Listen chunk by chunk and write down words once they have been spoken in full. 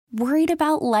Worried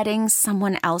about letting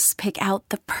someone else pick out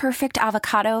the perfect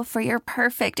avocado for your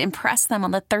perfect impress them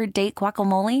on the third date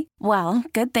guacamole? Well,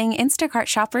 good thing Instacart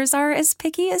shoppers are as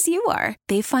picky as you are.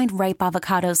 They find ripe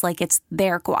avocados like it's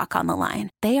their guac on the line.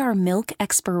 They are milk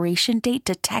expiration date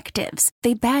detectives.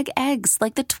 They bag eggs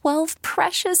like the 12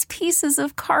 precious pieces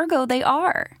of cargo they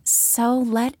are. So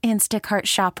let Instacart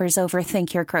shoppers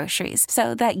overthink your groceries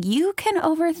so that you can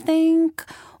overthink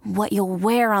what you'll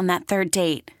wear on that third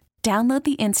date. Download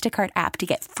the Instacart app to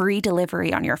get free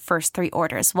delivery on your first 3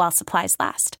 orders while supplies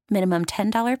last. Minimum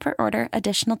 $10 per order.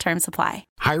 Additional terms apply.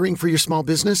 Hiring for your small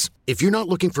business? If you're not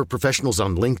looking for professionals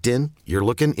on LinkedIn, you're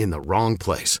looking in the wrong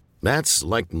place. That's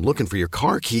like looking for your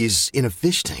car keys in a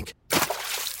fish tank.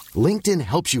 LinkedIn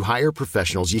helps you hire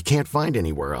professionals you can't find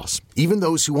anywhere else, even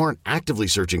those who aren't actively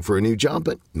searching for a new job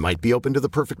but might be open to the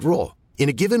perfect role. In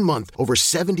a given month, over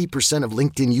 70% of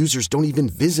LinkedIn users don't even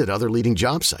visit other leading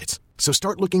job sites. So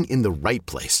start looking in the right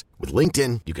place. With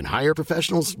LinkedIn, you can hire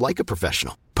professionals like a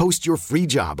professional. Post your free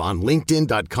job on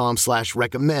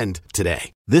linkedin.com/recommend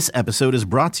today. This episode is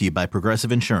brought to you by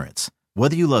Progressive Insurance.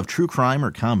 Whether you love true crime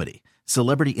or comedy,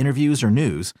 celebrity interviews or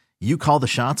news, you call the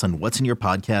shots on what's in your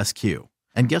podcast queue.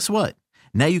 And guess what?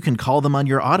 Now you can call them on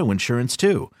your auto insurance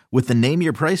too with the Name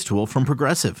Your Price tool from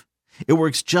Progressive. It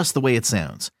works just the way it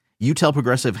sounds. You tell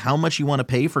Progressive how much you want to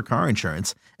pay for car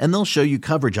insurance, and they'll show you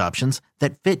coverage options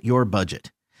that fit your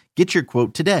budget. Get your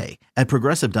quote today at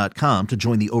Progressive.com to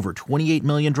join the over 28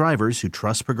 million drivers who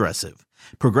trust Progressive.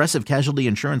 Progressive Casualty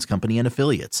Insurance Company and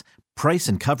Affiliates. Price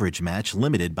and coverage match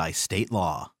limited by state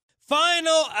law.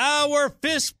 Final hour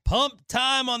fist pump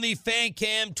time on the Fan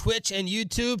Cam, Twitch, and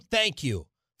YouTube. Thank you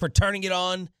for turning it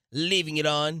on, leaving it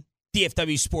on.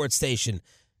 DFW Sports Station.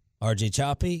 RJ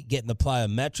Choppy getting the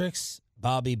plyometrics.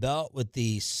 Bobby Belt with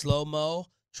the slow-mo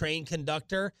train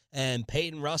conductor, and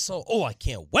Peyton Russell. Oh, I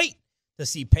can't wait to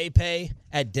see Pepe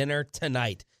at dinner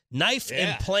tonight. Knife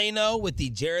in Plano with the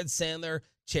Jared Sandler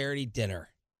charity dinner.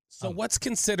 So what's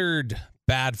considered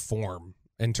bad form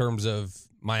in terms of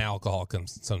my alcohol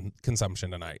consumption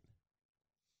tonight?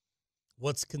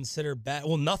 What's considered bad?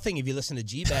 Well, nothing if you listen to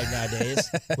G-Bag nowadays.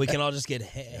 We can all just get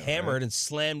hammered and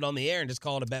slammed on the air and just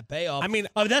call it a bet payoff. I mean,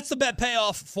 that's the bet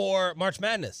payoff for March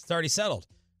Madness. It's already settled.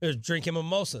 There's drinking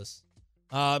mimosas.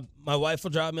 My wife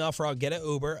will drop me off or I'll get an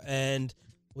Uber, and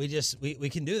we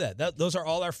can do that. Those are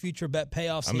all our future bet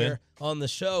payoffs here on the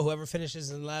show. Whoever finishes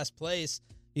in last place,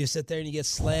 you sit there and you get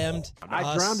slammed.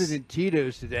 I drowned it in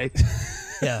Tito's today.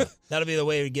 Yeah, that'll be the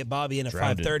way we get Bobby in at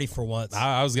 5:30 for once.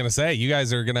 I was going to say, you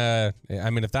guys are going to, I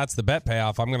mean, if that's the bet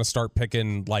payoff, I'm going to start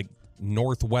picking like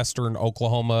northwestern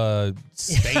Oklahoma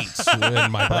states in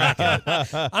my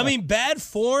bracket. I mean, bad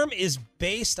form is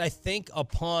based, I think,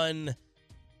 upon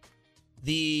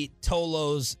the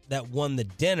Tolos that won the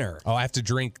dinner. Oh, I have to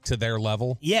drink to their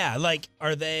level? Yeah, like,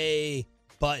 are they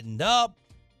buttoned up?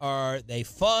 Are they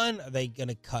fun? Are they going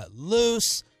to cut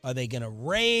loose? Are they going to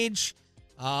rage?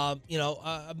 I've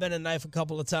been a knife a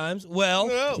couple of times.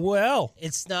 Well,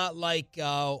 it's not like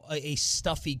a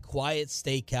stuffy, quiet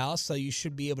steakhouse, so you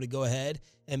should be able to go ahead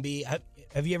and be.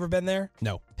 Have you ever been there?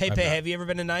 No. Pepe, have you ever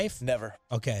been a knife? Never.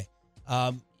 Okay.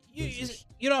 You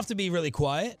don't have to be really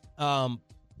quiet. Now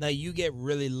you get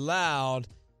really loud,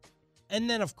 and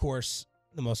then of course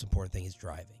the most important thing is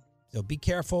driving. So be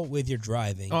careful with your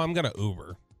driving. Oh, I'm gonna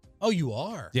Uber. Oh, you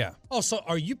are? Yeah. Oh, so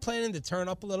are you planning to turn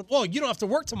up a little? Well, you don't have to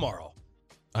work tomorrow.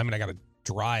 I mean, I got to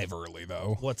drive early,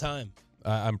 though. What time?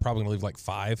 I'm probably going to leave like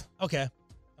 5. Okay.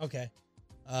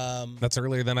 That's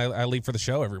earlier than I leave for the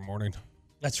show every morning.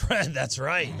 That's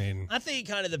right. I mean, I think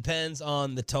it kind of depends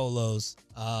on the Tolos,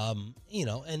 and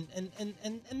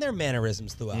their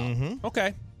mannerisms throughout. Mm-hmm.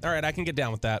 Okay. All right, I can get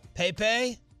down with that.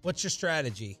 Pepe, what's your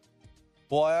strategy?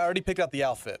 Well, I already picked out the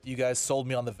outfit. You guys sold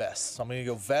me on the vest. So I'm going to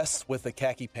go vest with the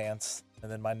khaki pants and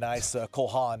then my nice Cole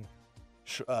Haan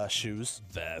shoes.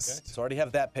 Vest. Okay. So I already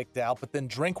have that picked out. But then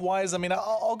drink-wise, I mean,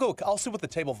 I'll see what the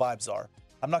table vibes are.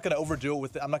 I'm not going to overdo it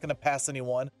with it. I'm not going to pass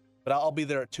anyone. But I'll be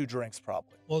there at 2 drinks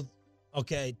probably. Well,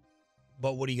 okay.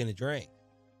 But what are you going to drink?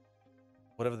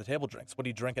 Whatever the table drinks. What do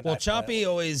you drink at night? Well, Choppy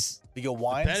always... You go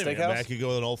wine, steakhouse? I could go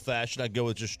with an old-fashioned. I'd go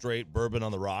with just straight bourbon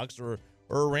on the rocks or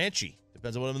a ranchy.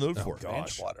 Depends on what I'm in the mood for.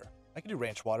 Ranch water. I can do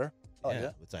ranch water. Oh,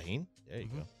 yeah. With tahini. There you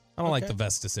go. I don't like the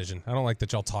vest decision. I don't like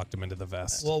that y'all talked him into the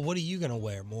vest. Well, what are you going to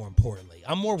wear, more importantly?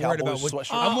 I'm more worried about what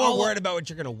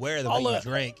you're going to wear than what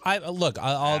you drink.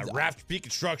 I'll Rafter Peak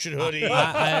Construction hoodie.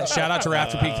 Shout out to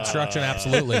Rafter Peak Construction,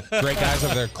 absolutely. Great guys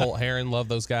over there. Colt Heron, love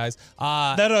those guys.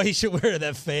 No, he should wear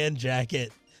that fan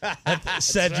jacket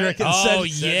Cedric and Oh,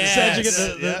 Cedric yes.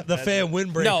 at the fan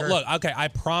windbreaker. No, look, okay, I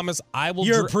promise I will.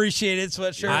 Your appreciated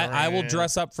sweatshirt. I will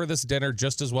dress up for this dinner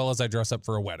just as well as I dress up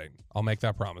for a wedding. I'll make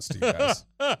that promise to you guys.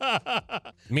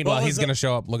 Meanwhile, he's going to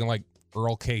show up looking like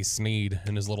Earl K. Sneed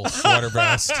in his little sweater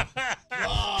vest.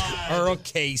 Earl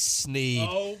K. Sneed.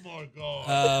 Oh my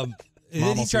God.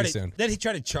 Mom will see you soon. Then he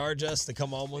tried to charge us to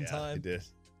come on one He time. did.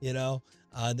 You know,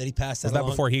 then he passed that Was that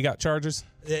along. before he got charges?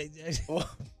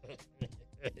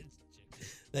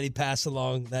 Then he passed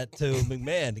along that to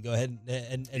McMahon to go ahead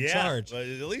and charge. But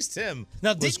at least Tim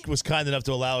Now, was kind enough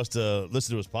to allow us to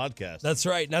listen to his podcast. That's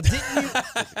right. Now, didn't you?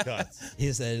 Cuts.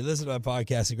 He said, "Listen to my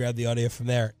podcast and grab the audio from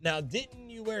there." Now, didn't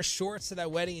you wear shorts to that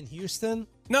wedding in Houston?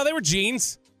 No, they were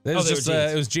jeans. It was just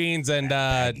jeans. it was jeans and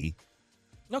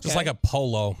just like a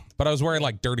polo, but I was wearing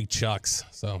like dirty Chucks.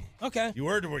 So okay. You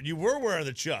were wearing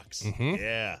the Chucks. Mhm.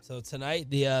 Yeah. So tonight,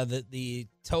 the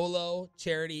Tolo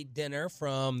charity dinner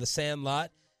from the Sandlot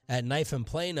at Knife and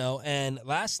Plano, and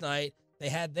last night they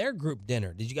had their group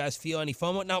dinner. Did you guys feel any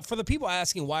FOMO? Now, for the people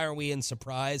asking why aren't we in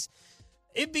surprise,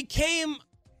 it became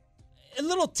a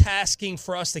little tasking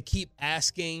for us to keep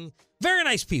asking. Very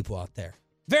nice people out there.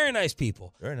 Very nice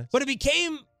people. Very nice. But it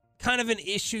became kind of an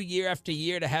issue year after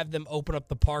year to have them open up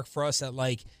the park for us at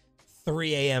like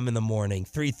 3 a.m. in the morning,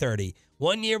 3:30.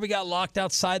 One year we got locked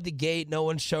outside the gate. No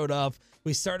one showed up.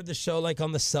 We started the show like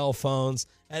on the cell phones.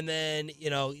 And then,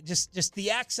 just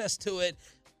the access to it.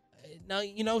 Now,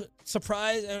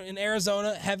 surprise, in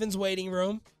Arizona, Heaven's Waiting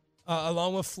Room,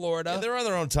 along with Florida. Yeah, they're on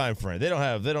their own time frame. They're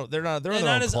on their They're own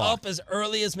not as clock. up as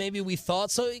early as maybe we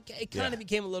thought. So it kind of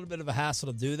became a little bit of a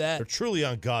hassle to do that. They're truly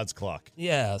on God's clock.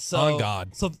 Yeah, so On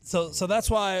God. So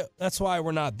that's why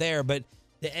we're not there. But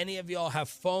did any of y'all have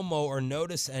FOMO or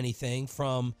notice anything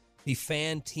from the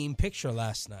fan team picture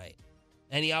last night?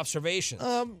 Any observations?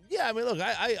 Yeah, I mean, look,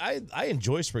 I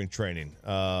enjoy spring training.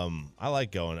 I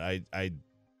like going. I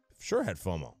sure had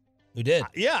FOMO. You did?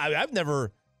 Yeah, I've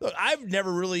never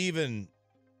really even.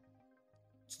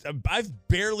 I've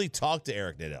barely talked to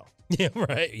Eric Nadel. Yeah,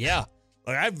 right. Yeah,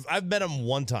 Like I've met him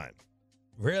one time.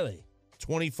 really.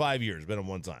 25 years, met him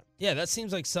one time. Yeah, that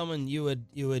seems like someone you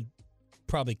would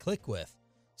probably click with.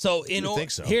 So think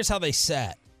so. Here's how they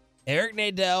sat. Eric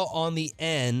Nadel on the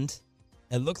end.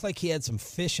 It looked like he had some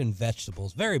fish and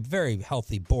vegetables. Very, very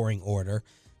healthy, boring order.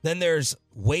 Then there's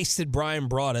wasted Brian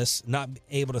Broaddus, not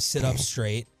able to sit up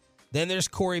straight. Then there's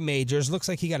Corey Majors. Looks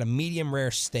like he got a medium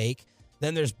rare steak.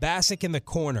 Then there's Bassick in the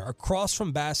corner. Across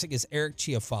from Bassick is Eric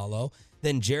Chiafalo.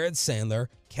 Then Jared Sandler.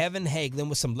 Kevin Hagelin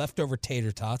with some leftover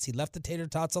tater tots. He left the tater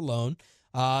tots alone.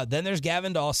 Then there's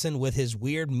Gavin Dawson with his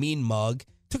weird mean mug.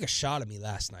 Took a shot at me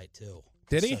last night, too.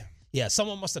 Did he? Yeah,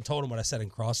 someone must have told him what I said in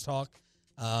Crosstalk.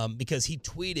 Because he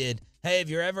tweeted, hey, if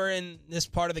you're ever in this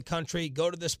part of the country,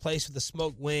 go to this place with the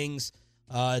smoked wings.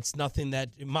 It's nothing that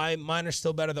mine are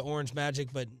still better than Orange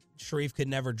Magic, but Sharif could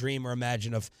never dream or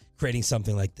imagine of creating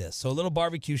something like this. So a little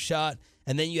barbecue shot.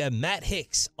 And then you have Matt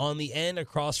Hicks on the end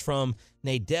across from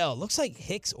Nadel. Looks like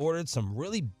Hicks ordered some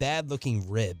really bad looking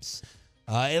ribs.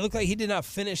 It looked like he did not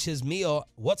finish his meal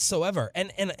whatsoever.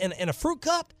 And a fruit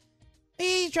cup.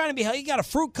 He's trying to be hell. You got a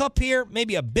fruit cup here,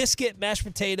 maybe a biscuit, mashed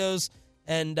potatoes,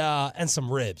 and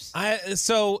some ribs.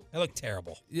 It looked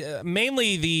terrible.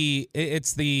 Mainly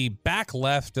it's the back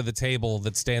left of the table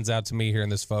that stands out to me here in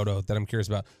this photo that I'm curious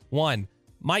about. One,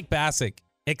 Mike Bassick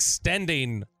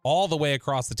extending all the way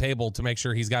across the table to make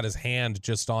sure he's got his hand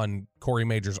just on Corey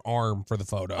Major's arm for the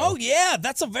photo. Oh, yeah.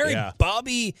 That's a very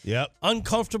Bobby,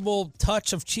 uncomfortable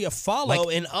touch of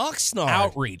Chiafalo in Oxnard.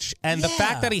 Outreach. And the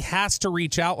fact that he has to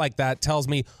reach out like that tells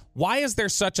me, why is there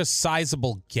such a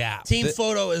sizable gap? Team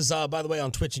photo is, by the way,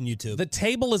 on Twitch and YouTube. The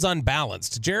table is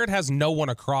unbalanced. Jared has no one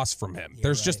across from him.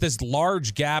 There's just this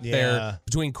large gap there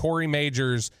between Corey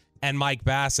Majors and Mike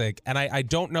Bassick. And I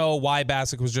don't know why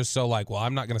Bassick was just so like, well,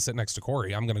 I'm not going to sit next to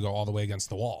Corey. I'm going to go all the way against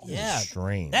the wall. Yeah.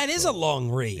 Strange. That is a long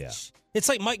reach. Yeah. It's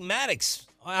like Mike Maddox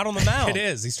out on the mound. It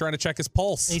is. He's trying to check his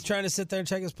pulse. He's trying to sit there and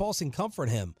check his pulse and comfort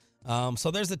him. So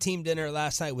there's the team dinner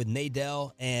last night with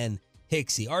Nadel and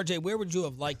Hicksy. RJ, where would you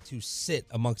have liked to sit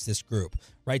amongst this group?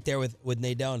 Right there with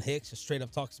Nadel and Hicks, just straight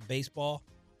up talk some baseball?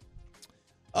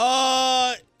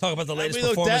 Talk about the latest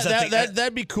performance.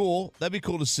 That'd be cool. That'd be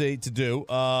cool to do.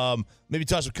 Maybe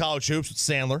talk some college hoops with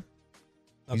Sandler.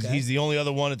 Okay. He's the only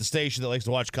other one at the station that likes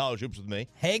to watch college hoops with me.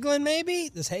 Hagelin, maybe?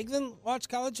 Does Hagelin watch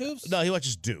college hoops? No, he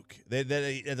watches Duke. That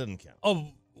doesn't count. Oh,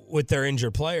 with their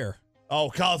injured player. Oh,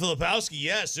 Colin Filipowski,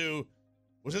 yes, who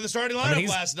was in the starting lineup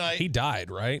last night. He died,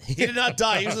 right? He did not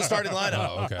die. He was in the starting lineup.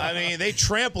 Oh, okay. I mean, they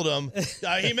trampled him.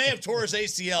 He may have tore his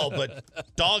ACL, but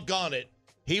doggone it.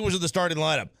 He was in the starting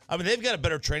lineup. I mean, they've got a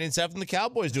better training staff than the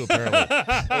Cowboys do, apparently,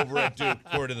 over at Duke,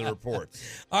 according to the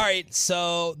reports. All right,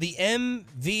 so the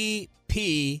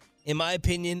MVP, in my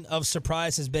opinion, of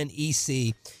surprise has been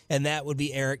EC, and that would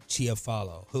be Eric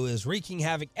Chiafalo, who is wreaking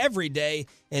havoc every day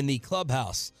in the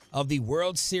clubhouse of the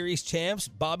World Series champs.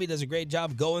 Bobby does a great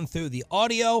job going through the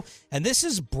audio, and this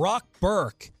is Brock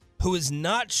Burke, who is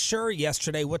not sure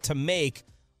yesterday what to make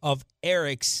of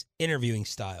Eric's interviewing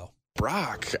style.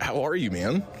 Brock, how are you,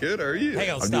 man? Good, how are you? Hang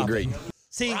on, I'm stop doing it. great.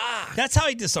 See, that's how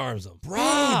he disarms them.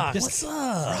 Brock, What's up?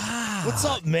 Brock. What's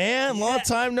up, man? Long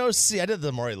time no see. I did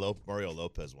the Mario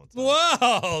Lopez one time.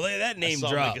 Whoa, look at that name I saw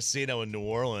him drop. at a casino in New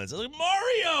Orleans. I was like,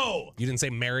 Mario! You didn't say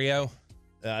Mario?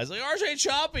 I was like, RJ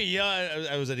Choppy. Yeah,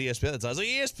 I was at ESPN at the time. I was like,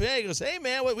 ESPN. He goes, hey,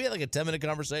 man, we had like a 10-minute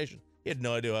conversation. He had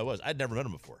no idea who I was. I'd never met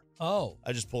him before. Oh.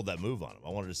 I just pulled that move on him. I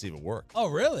wanted to see if it worked. Oh,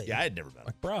 really? Yeah, I had never met him.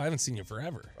 Like, bro, I haven't seen you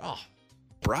forever. Oh.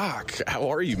 Brock,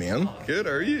 how are you, man? Good,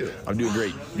 how are you? I'm doing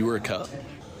great. You wear a cup?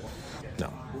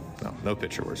 No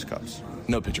pitcher wears cups.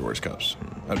 No pitcher wears cups.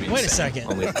 Wait a second.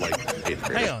 Only like 8th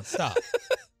grade. Hang on, stop.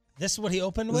 This is what he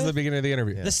opened This with? is the beginning of the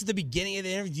interview. This is the beginning of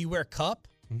the interview. Do you wear a cup?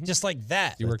 Just like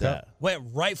that. You wear a cup? Went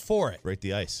right for it. Break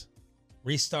the ice.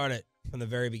 Restart it from the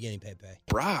very beginning, Pepe.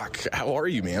 Brock, how are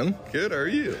you, man? Good, how are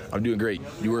you? I'm doing great.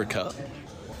 You wear a cup?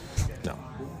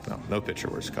 No pitcher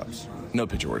wears cups. No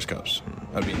pitcher wears cups.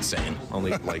 That'd be insane.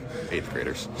 Only like 8th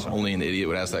graders. So. Only an idiot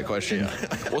would ask that question.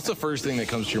 What's the first thing that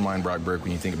comes to your mind, Brock Burke,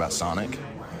 when you think about Sonic?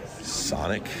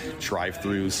 Sonic,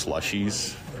 drive-through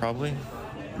slushies, probably.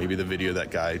 Maybe the video of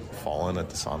that guy falling at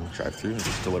the Sonic drive-through and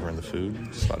just delivering the food.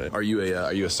 That's about it. Are you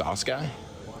a sauce guy?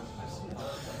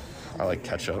 I like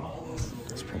ketchup.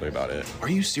 That's probably about it. Are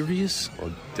you serious?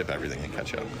 I'll dip everything in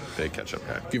ketchup. Big ketchup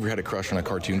guy. Have you ever had a crush on a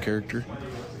cartoon character?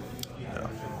 No,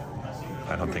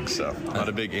 I don't think so. Not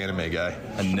a big anime guy.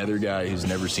 Another guy who's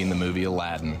never seen the movie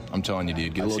Aladdin. I'm telling you,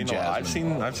 dude. Get a little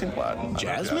Jasmine. I've seen Aladdin.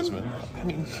 Jasmine? I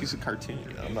mean, he's a cartoon.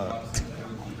 I'm not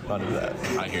into that.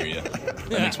 I hear you. That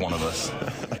makes one of us.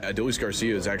 Adolis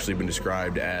Garcia has actually been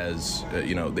described as,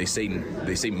 they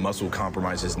say muscle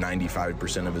compromises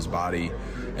 95% of his body,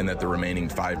 and that the remaining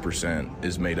 5%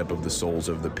 is made up of the souls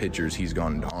of the pitchers he's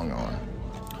gone dong on.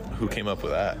 Who came up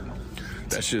with that?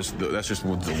 That's just the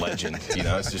legend.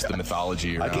 That's just the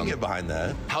mythology around. I can get behind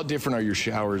that. How different are your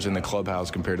showers in the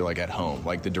clubhouse compared to like at home?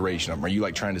 Like the duration of them? Are you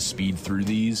like trying to speed through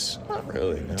these? Not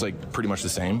really. No. It's like pretty much the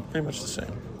same? Pretty much the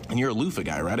same. And you're a loofah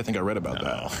guy, right? I think I read about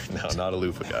that. No, not a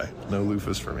loofah guy. No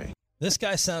loofahs for me. This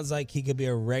guy sounds like he could be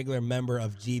a regular member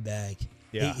of G-Bag.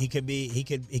 Yeah. He could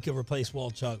replace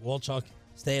Walchuk. Walchuk,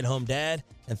 stay-at-home dad,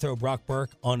 and throw Brock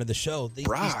Burke onto the show.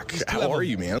 Brock, how are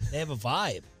you, man? They have a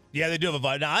vibe. Yeah, they do have a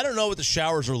vibe. Now, I don't know what the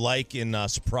showers are like in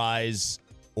Surprise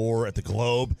or at the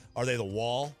Globe. Are they the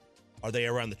wall? Are they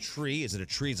around the tree? Is it a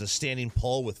tree? Is it a standing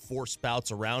pole with 4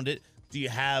 spouts around it? Do you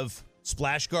have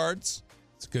splash guards?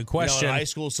 It's a good question. In high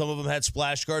school, some of them had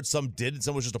splash guards, some didn't.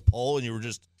 Some was just a pole, and you were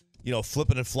just,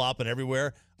 flipping and flopping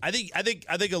everywhere. I think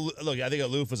a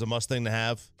loofah is a must thing to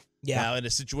have. Yeah. Now, in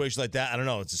a situation like that, I don't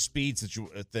know. It's a speed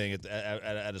thing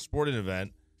at a sporting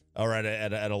event or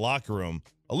at a locker room.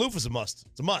 A loofah is a must.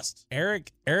 It's a must.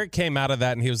 Eric came out of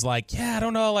that and he was like, "Yeah, I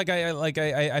don't know.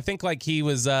 I think like he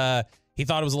was he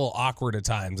thought it was a little awkward at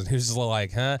times, and he was just a little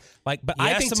like, huh? Like, but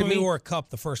I think to me, he wore a cup.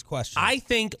 The first question. I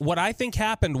think what I think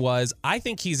happened was I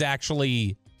think he's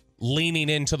actually leaning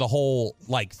into the whole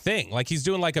like thing, like he's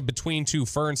doing like a between two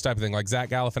ferns type of thing, like Zach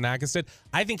Galifianakis did.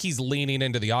 I think he's leaning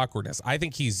into the awkwardness. I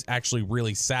think he's actually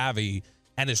really savvy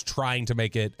and is trying to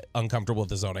make it uncomfortable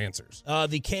with his own answers.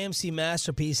 The KMC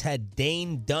Masterpiece had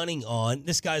Dane Dunning on.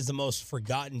 This guy's the most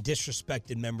forgotten,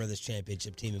 disrespected member of this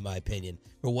championship team, in my opinion,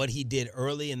 for what he did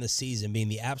early in the season, being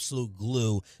the absolute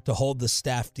glue to hold the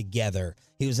staff together.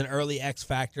 He was an early X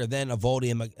factor, then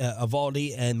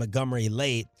Evaldi and Montgomery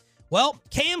late. Well,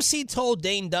 KMC told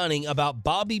Dane Dunning about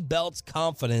Bobby Belt's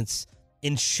confidence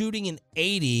in shooting an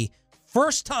 80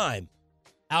 first time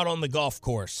out on the golf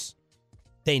course.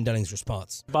 Dane Dunning's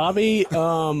response. Bobby,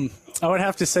 I would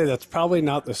have to say that's probably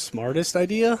not the smartest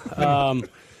idea,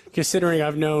 considering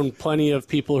I've known plenty of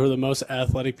people who are the most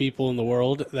athletic people in the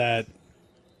world that,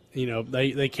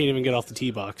 they can't even get off the tee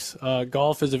box.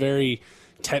 Golf is a very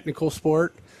technical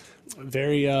sport,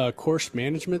 very course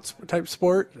management type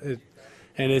sport,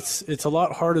 and it's a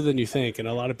lot harder than you think, and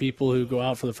a lot of people who go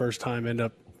out for the first time end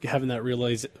up having that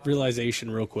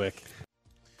realization real quick.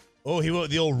 Oh, he wrote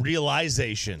the old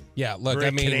realization. Yeah, look, Very I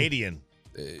mean, Canadian.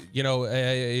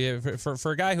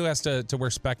 For a guy who has to wear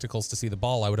spectacles to see the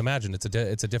ball, I would imagine it's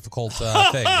a difficult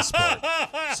thing to sport.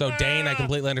 So Dane, I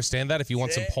completely understand that. If you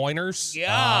want some pointers,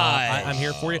 I'm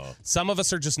here for you. Some of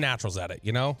us are just naturals at it,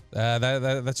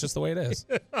 that's just the way it is.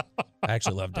 I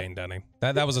actually love Dane Dunning.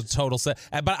 That was a total set.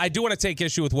 But I do want to take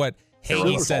issue with what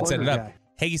Hagee said setting it up.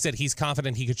 Hagee said he's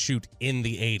confident he could shoot in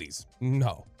the 80s.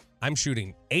 No, I'm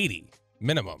shooting 80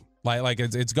 minimum. Like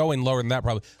it's going lower than that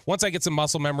probably. Once I get some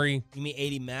muscle memory. You mean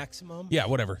 80 maximum? Yeah,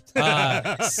 whatever.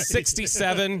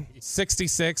 67,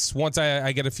 66 once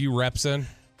I get a few reps in.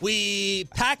 We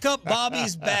pack up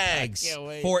Bobby's bags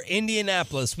for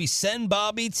Indianapolis. We send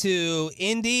Bobby to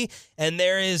Indy, and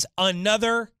there is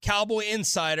another Cowboy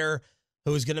insider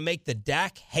who is going to make the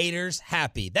Dak haters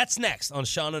happy. That's next on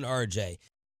Shan and RJ.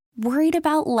 Worried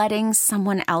about letting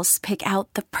someone else pick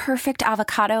out the perfect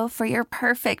avocado for your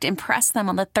perfect impress them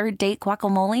on the third date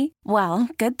guacamole? Well,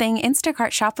 good thing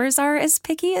Instacart shoppers are as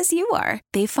picky as you are.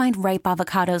 They find ripe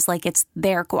avocados like it's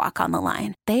their guac on the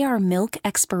line. They are milk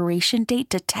expiration date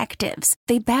detectives.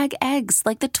 They bag eggs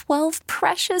like the 12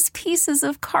 precious pieces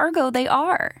of cargo they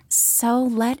are. So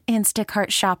let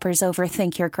Instacart shoppers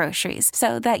overthink your groceries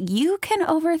so that you can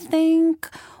overthink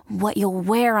what you'll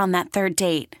wear on that third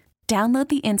date. Download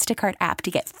the Instacart app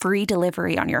to get free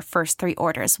delivery on your first 3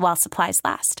 orders while supplies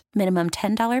last. Minimum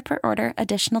 $10 per order.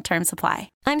 Additional terms apply.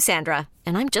 I'm Sandra,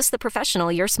 and I'm just the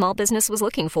professional your small business was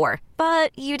looking for.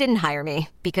 But you didn't hire me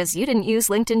because you didn't use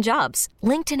LinkedIn Jobs.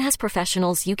 LinkedIn has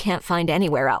professionals you can't find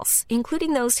anywhere else,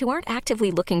 including those who aren't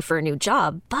actively looking for a new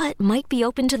job, but might be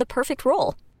open to the perfect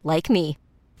role, like me.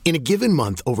 In a given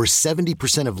month, over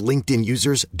 70% of LinkedIn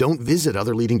users don't visit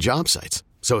other leading job sites.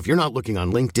 So if you're not looking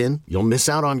on LinkedIn, you'll miss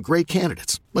out on great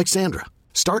candidates like Sandra.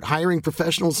 Start hiring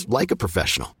professionals like a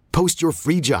professional. Post your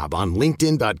free job on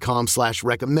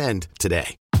linkedin.com/recommend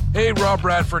today. Hey, Rob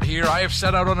Bradford here. I have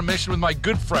set out on a mission with my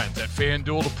good friends at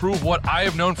FanDuel to prove what I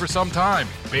have known for some time.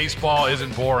 Baseball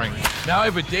isn't boring. Now I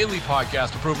have a daily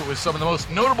podcast to prove it with some of the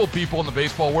most notable people in the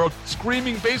baseball world,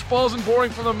 screaming baseball isn't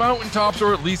boring from the mountaintops,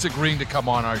 or at least agreeing to come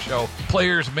on our show.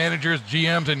 Players, managers,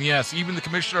 GMs, and yes, even the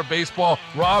commissioner of baseball,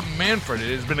 Rob Manfred.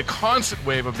 It has been a constant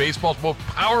wave of baseball's most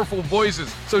powerful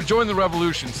voices. So join the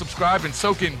revolution. Subscribe and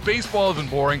soak in Baseball Isn't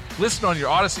Boring. Listen on your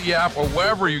Odyssey app or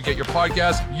wherever you get your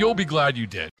podcast. You'll be glad you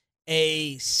did.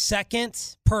 A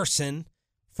second person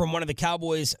from one of the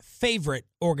Cowboys' favorite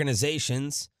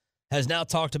organizations has now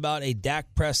talked about a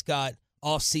Dak Prescott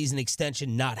offseason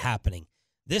extension not happening.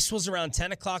 This was around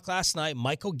 10 o'clock last night.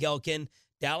 Michael Gehlken,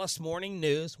 Dallas Morning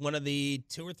News, one of the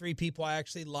 2 or 3 people I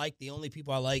actually like, the only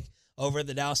people I like over at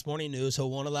the Dallas Morning News, who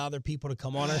won't allow their people to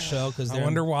come on our show because I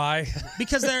wonder why.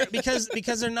 because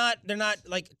they're not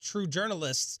like true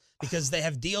journalists, because they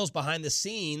have deals behind the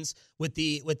scenes with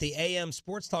the AM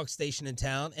sports talk station in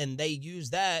town, and they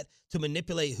use that to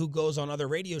manipulate who goes on other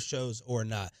radio shows or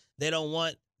not. They don't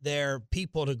want their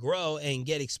people to grow and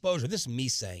get exposure. This is me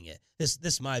saying it. This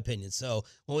is my opinion. So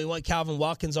when we want Calvin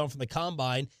Watkins on from the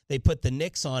Combine, they put the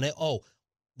Knicks on it. Oh,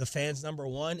 the fans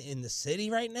 #1 in the city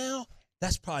right now?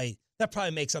 That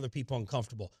probably makes other people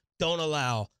uncomfortable. Don't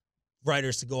allow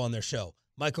writers to go on their show.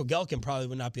 Michael Gehlken probably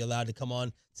would not be allowed to come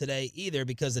on today either,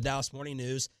 because the Dallas Morning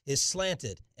News is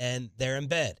slanted and they're in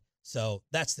bed. So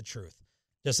that's the truth.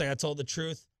 Just like I told the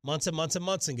truth months and months and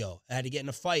months ago. I had to get in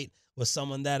a fight with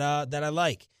someone that I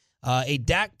like. A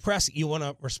Dak Prescott. You want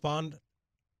to respond?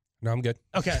 No, I'm good.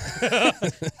 Okay.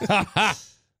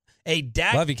 A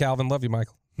Dak. Love you, Calvin. Love you,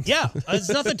 Michael. Yeah, it's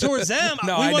nothing towards them.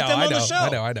 No, we I want know, them on the show.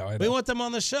 I know. We want them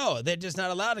on the show. They're just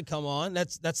not allowed to come on.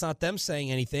 That's not them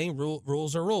saying anything.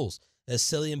 Rules are rules, as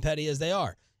silly and petty as they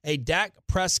are. A Dak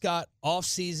Prescott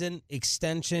offseason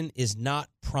extension is not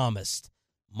promised.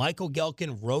 Michael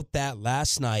Gehlken wrote that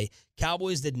last night.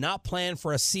 Cowboys did not plan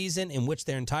for a season in which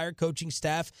their entire coaching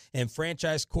staff and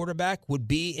franchise quarterback would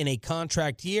be in a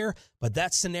contract year, but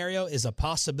that scenario is a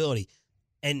possibility.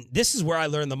 And this is where I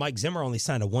learned that Mike Zimmer only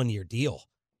signed a 1-year deal.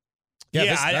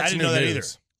 Yeah, I didn't know that either.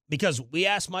 Because we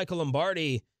asked Michael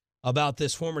Lombardi about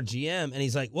this former GM, and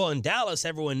he's like, well, in Dallas,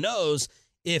 everyone knows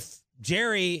if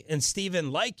Jerry and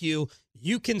Steven like you,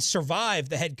 you can survive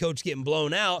the head coach getting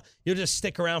blown out. You'll just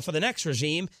stick around for the next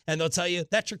regime, and they'll tell you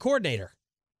that's your coordinator.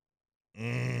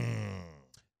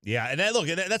 Yeah, and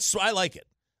that's I like it.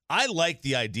 I like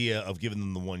the idea of giving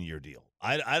them the 1-year deal.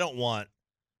 I don't want.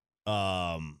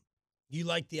 You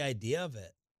like the idea of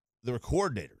it? The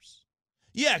coordinators.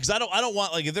 Yeah, because I don't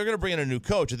want, like, if they're going to bring in a new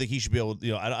coach, I think he should be able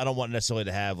to, I don't want necessarily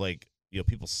to have, like,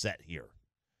 people set here.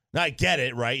 Now, I get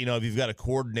it, right? If you've got a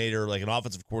coordinator, like an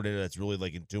offensive coordinator that's really,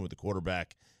 like, in tune with the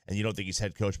quarterback, and you don't think he's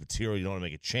head coach material, you don't want to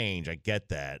make a change. I get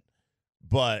that.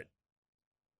 But,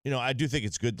 I do think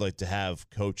it's good, like, to have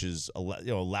coaches,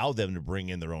 allow them to bring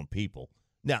in their own people.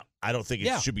 Now, I don't think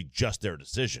it should be just their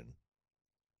decision.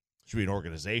 It should be an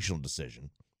organizational decision.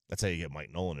 That's how you get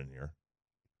Mike Nolan in here.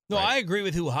 No, right? I agree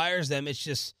with who hires them. It's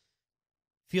just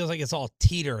feels like it's all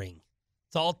teetering.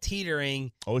 It's all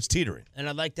teetering. Oh, it's teetering. And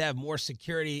I'd like to have more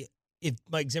security if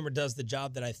Mike Zimmer does the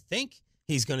job that I think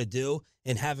he's going to do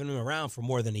and having him around for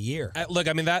more than a year. Look,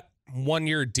 I mean, that 1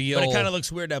 year deal. But it kind of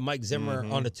looks weird to have Mike Zimmer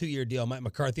on a 2-year deal, Mike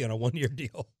McCarthy on a 1-year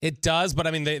deal. It does, but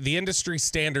I mean, the industry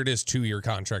standard is 2-year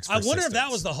contracts for I wonder assistants. if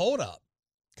that was the holdup.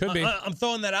 Could be. I'm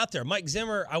throwing that out there. Mike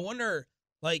Zimmer, I wonder,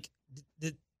 like,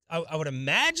 I would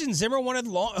imagine Zimmer wanted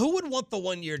long. Who would want the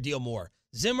 1-year deal more,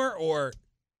 Zimmer or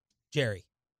Jerry?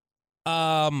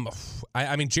 I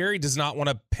mean, Jerry does not want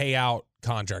to pay out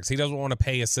contracts. He doesn't want to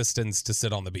pay assistants to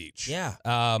sit on the beach. Yeah.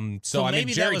 So I maybe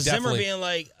mean, Jerry that was definitely Zimmer being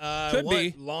like, could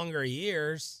want longer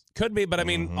years. Could be, but I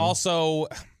mean, also,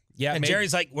 yeah. And maybe,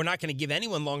 Jerry's like, we're not going to give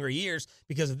anyone longer years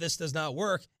because if this does not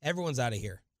work, everyone's out of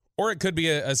here. Or it could be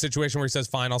a situation where he says,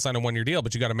 fine, I'll sign a 1-year deal,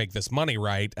 but you got to make this money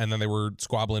right. And then they were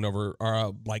squabbling over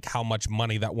like how much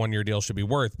money that 1-year deal should be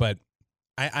worth. But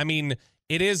I mean,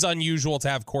 it is unusual to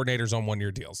have coordinators on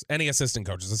 1-year deals. Any assistant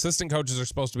coaches. Assistant coaches are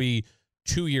supposed to be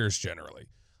 2 years generally.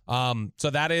 So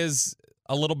that is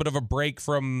a little bit of a break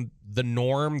from the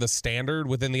norm, the standard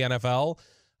within the NFL.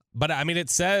 But I mean, it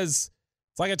says,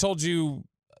 it's like I told you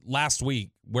last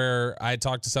week where I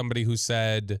talked to somebody who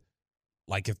said,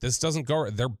 like, if this doesn't go,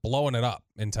 they're blowing it up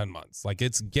in 10 months. Like,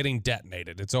 it's getting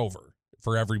detonated. It's over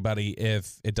for everybody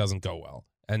if it doesn't go well.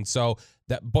 And so,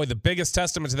 the biggest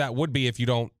testament to that would be if you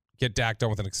don't get Dak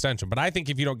done with an extension. But I think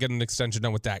if you don't get an extension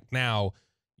done with Dak now,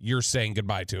 you're saying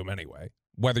goodbye to him anyway,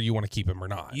 whether you want to keep him or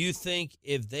not. You think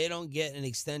if they don't get an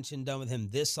extension done with him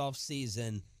this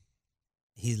offseason,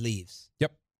 he leaves?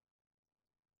 Yep.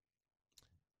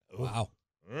 Wow.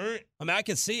 All right. I mean, I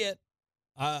can see it.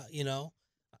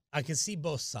 I can see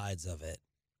both sides of it.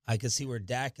 I can see where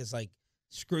Dak is like,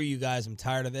 screw you guys, I'm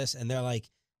tired of this. And they're like,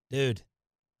 dude,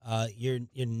 you're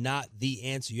not the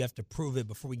answer. You have to prove it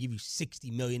before we give you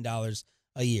 $60 million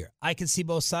a year. I can see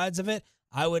both sides of it.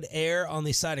 I would err on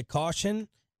the side of caution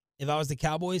if I was the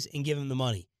Cowboys and give him the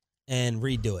money and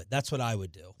redo it. That's what I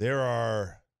would do. There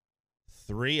are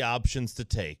 3 options to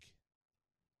take.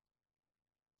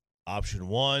 Option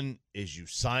 1 is you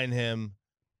sign him.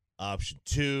 Option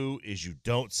 2 is you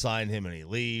don't sign him and he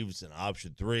leaves. And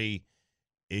option 3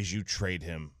 is you trade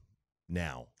him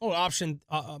now. Oh,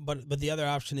 but the other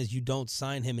option is you don't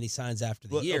sign him and he signs after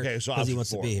the year because he wants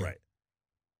to be here. Right.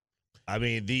 I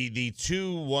mean, the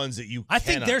 2 ones that you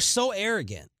think they're so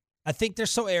arrogant.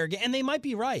 And they might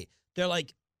be right. They're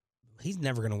like, he's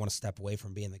never going to want to step away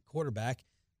from being the quarterback.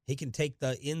 He can take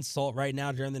the insult right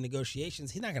now during the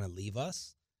negotiations. He's not going to leave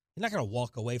us. He's not going to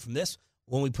walk away from this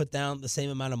when we put down the same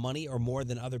amount of money or more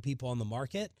than other people on the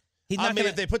market.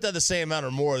 If they put down the same amount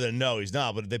or more, then no, he's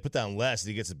not. But if they put down less and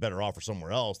he gets a better offer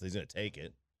somewhere else, he's going to take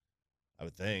it, I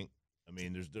would think. I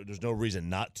mean, there's no reason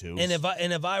not to. And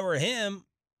if I were him,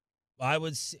 I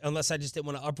would, unless I just didn't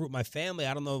want to uproot my family.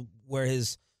 I don't know where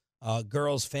his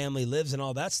girl's family lives and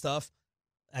all that stuff.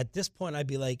 At this point, I'd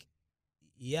be like,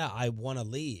 yeah, I want to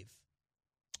leave.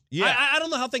 Yeah. I don't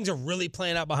know how things are really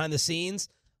playing out behind the scenes,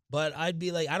 but I'd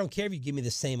be like, I don't care if you give me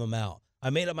the same amount. I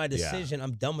made up my decision. Yeah.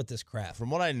 I'm done with this crap. From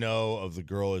what I know of the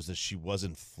girl is that she was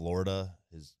in Florida.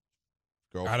 His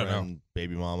girlfriend,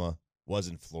 baby mama, was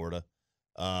in Florida.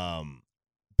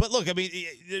 But look, I mean,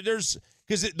 because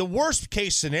the worst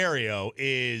case scenario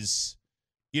is,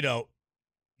 you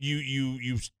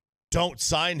don't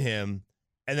sign him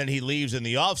and then he leaves in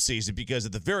the offseason, because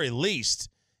at the very least,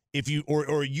 if you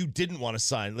or you didn't want to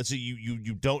sign, let's say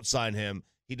you don't sign him,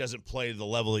 he doesn't play to the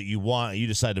level that you want, and you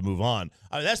decide to move on.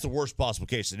 I mean, that's the worst possible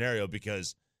case scenario,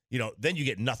 because then you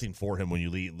get nothing for him when you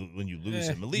lose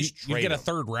him. At least trade you get him. a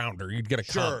third rounder, you'd get a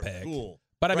comp pick. Cool.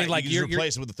 But I mean, like, you just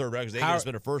replace him with the third round because they ain't going to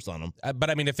spend a first on him. But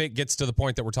I mean, if it gets to the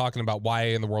point that we're talking about, why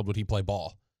in the world would he play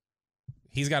ball?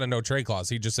 He's got a no trade clause.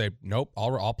 He'd just say, nope,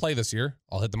 I'll play this year.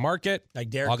 I'll hit the market. Like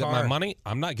Derek I'll get Carr. my money.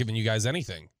 I'm not giving you guys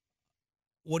anything.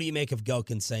 What do you make of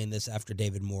Gehlken saying this after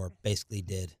David Moore basically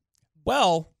did?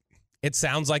 Well, it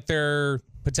sounds like they're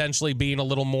potentially being a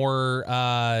little more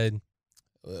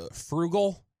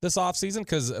frugal this offseason,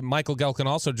 because Michael Gehlken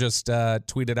also just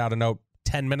tweeted out a note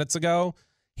 10 minutes ago.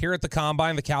 Here at the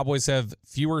Combine, the Cowboys have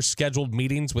fewer scheduled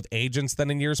meetings with agents than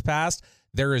in years past.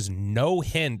 There is no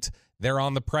hint they're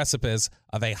on the precipice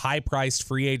of a high-priced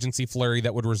free agency flurry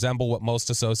that would resemble what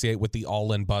most associate with the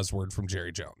all-in buzzword from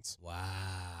Jerry Jones.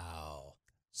 Wow.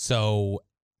 So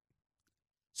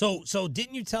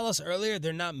didn't you tell us earlier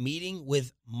they're not meeting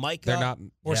with Micah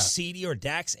or CD or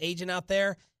Dak's agent out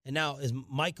there? And now is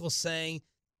Michael saying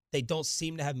they don't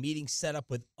seem to have meetings set up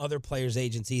with other players'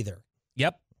 agents either?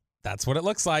 Yep. That's what it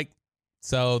looks like.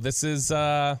 So this is,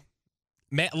 man,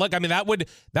 look, I mean, that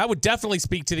would definitely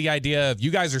speak to the idea of you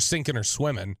guys are sinking or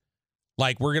swimming.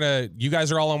 Like, you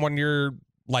guys are all on 1 year,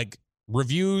 like,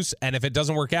 reviews, and if it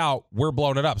doesn't work out, we're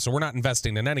blowing it up. So we're not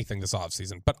investing in anything this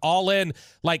offseason. But all in,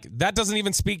 like, that doesn't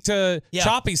even speak to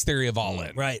Choppy's theory of all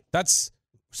in. Right. That's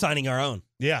signing our own.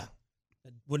 Yeah.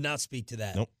 Would not speak to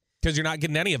that. Nope. Because you're not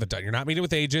getting any of it done. You're not meeting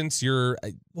with agents.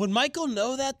 Would Michael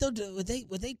know that though? Would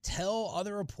they tell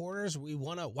other reporters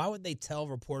why would they tell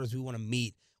reporters we want to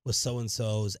meet with so and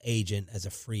so's agent as a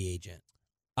free agent?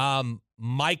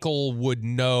 Michael would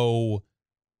know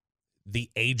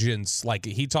the agents. Like,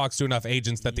 he talks to enough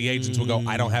agents that the agents will go,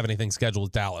 I don't have anything scheduled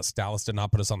with Dallas. Dallas did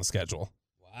not put us on the schedule.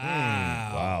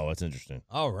 Wow. Wow, that's interesting.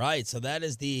 All right, so that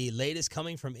is the latest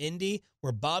coming from Indy,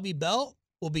 where Bobby Belt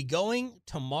will be going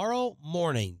tomorrow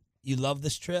morning. You love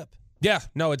this trip? Yeah,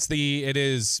 no, it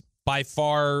is by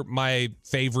far my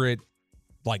favorite,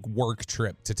 like, work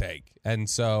trip to take. And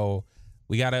so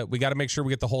we gotta make sure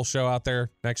we get the whole show out there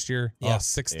next year. Yeah.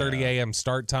 6:30 a.m.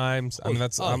 start times. I mean,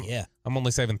 I'm only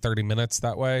saving 30 minutes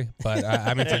that way. But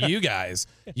I mean, for you guys,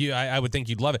 I would think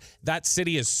you'd love it. That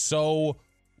city is so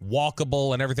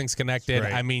walkable and everything's connected.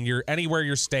 I mean, you're anywhere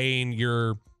you're staying,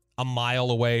 you're a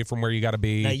mile away from where you got to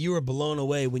be. Now, you were blown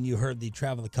away when you heard the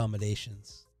travel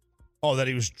accommodations. Oh, that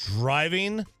he was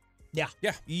driving? Yeah.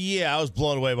 Yeah, I was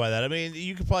blown away by that. I mean,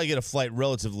 you could probably get a flight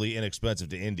relatively inexpensive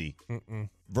to Indy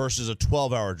versus a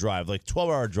 12-hour drive. Like,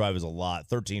 12-hour drive is a lot.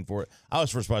 13 for it. I was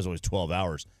first surprised it was 12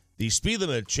 hours. The speed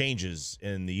limit changes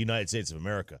in the United States of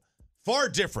America far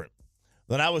different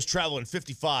than I was traveling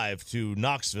 55 to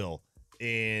Knoxville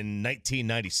in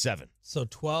 1997. So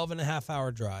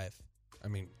 12-and-a-half-hour drive. I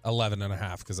mean, 11 and a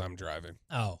half because I'm driving.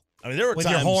 Oh. I mean, there were with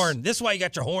times. Your horn. This is why you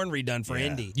got your horn redone for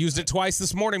Indy. Used it twice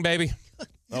this morning, baby.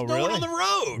 Oh, no really? one on the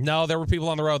road. No, there were people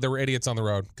on the road. There were idiots on the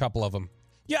road. A couple of them.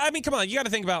 Yeah, I mean, come on. You got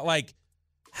to think about, like,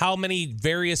 how many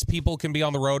various people can be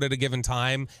on the road at a given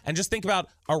time. And just think about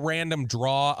a random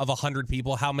draw of 100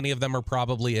 people. How many of them are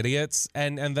probably idiots?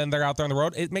 And then they're out there on the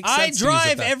road. It makes sense. I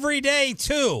drive every day,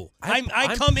 too.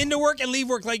 I come into work and leave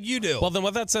work like you do. Well, then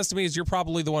what that says to me is you're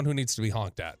probably the one who needs to be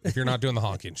honked at if you're not doing the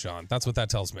honking, Sean. That's what that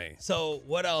tells me. So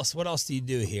what else? What else do you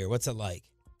do here? What's it like?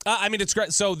 I mean, it's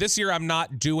great. So this year I'm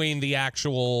not doing the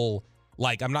actual,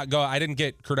 like, I didn't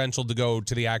get credentialed to go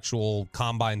to the actual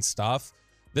combine stuff.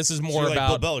 This is more so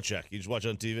about Bill Belichick. You just watch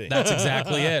on TV. That's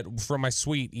exactly it. From my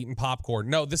suite, eating popcorn.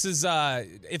 No, this is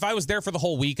if I was there for the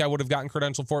whole week, I would have gotten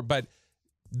credentialed for it. But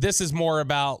this is more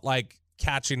about, like,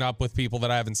 catching up with people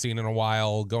that I haven't seen in a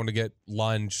while, going to get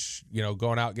lunch,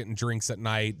 going out getting drinks at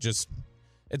night. Just,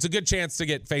 it's a good chance to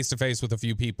get face to face with a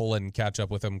few people and catch up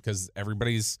with them because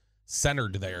everybody's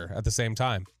centered there at the same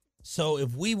time. So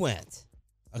if we went,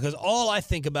 because all I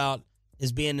think about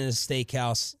is being in a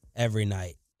steakhouse every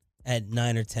night at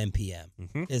 9 or 10 p.m.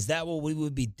 Mm-hmm. Is that what we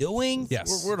would be doing?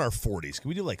 Yes. We're in our 40s. Can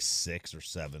we do like 6 or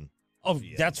 7? Oh,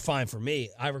 yeah. That's fine for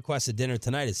me. I requested dinner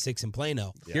tonight at 6 in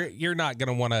Plano. Yeah. You're not going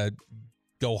to want to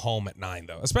go home at 9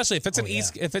 though, especially if it's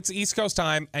if it's East Coast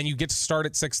time and you get to start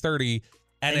at 6:30.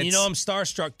 And I'm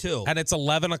starstruck too. And it's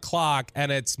 11 o'clock,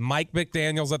 and it's Mike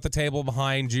McDaniel's at the table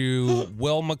behind you.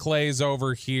 Will McClay's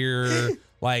over here.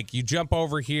 Like, you jump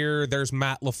over here, there's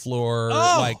Matt LaFleur.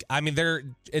 Oh. Like, I mean,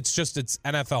 it's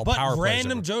NFL but power plays.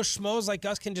 Random Joe Schmoes like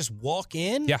us can just walk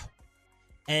in? Yeah.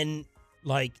 And,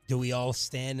 like, do we all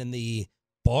stand in the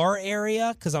bar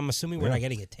area? Because I'm assuming we're not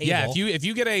getting a table. Yeah, if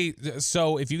you get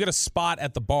a spot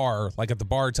at the bar, like at the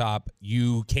bar top,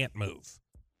 you can't move.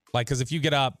 Like, because if you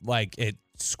get up, like, it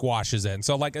squashes in.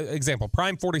 So, like, example,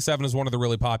 Prime 47 is one of the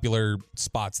really popular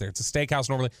spots there. It's a steakhouse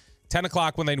normally. 10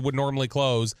 o'clock when they would normally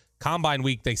close. Combine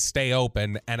week, they stay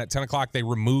open. And at 10 o'clock, they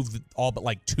remove all but,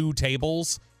 like, 2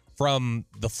 tables from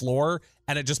the floor.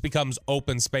 And it just becomes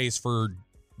open space for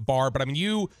bar. But, I mean,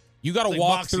 you got to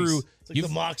walk through. It's like the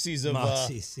Moxies of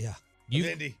Moxies, yeah.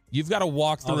 You've got to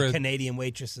walk through all the Canadian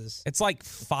waitresses. It's like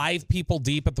 5 people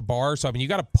deep at the bar. So, I mean, you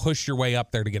got to push your way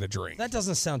up there to get a drink. That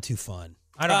doesn't sound too fun.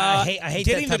 I hate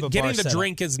getting that type of bar getting the setup.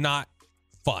 drink is not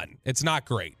fun. It's not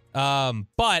great.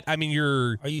 But I mean,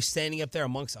 are you standing up there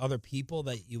amongst other people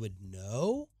that you would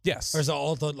know? Yes. Or is it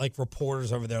all the, like,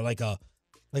 reporters over there, like a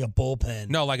bullpen?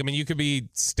 No, like, I mean, you could be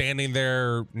standing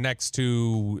there next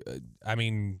to.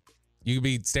 You could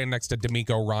be standing next to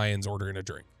D'Amico Ryans ordering a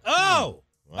drink. Oh.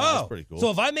 Wow, that's pretty cool.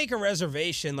 So if I make a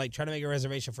reservation, like try to make a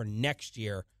reservation for next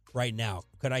year right now,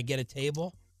 could I get a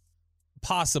table?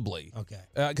 Possibly. Okay.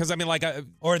 Because, I mean, like...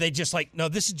 or are they just like, no,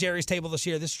 this is Jerry's table this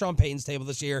year, this is Sean Payton's table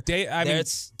this year.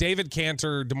 David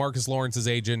Cantor, DeMarcus Lawrence's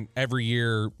agent, every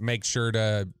year makes sure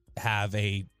to have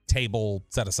a table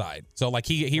set aside. So, like,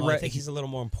 I think he's a little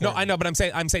more important. No, I know, but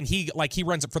I'm saying he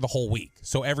runs it for the whole week.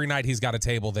 So every night he's got a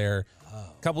table there.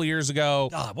 A couple of years ago...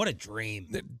 God, what a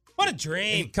dream. What a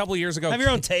dream. A couple years ago. Have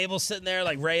your own table sitting there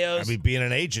like Rayo's. I mean, being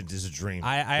an agent is a dream.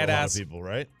 I had for a lot asked of people,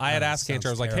 right? I had asked Cantor,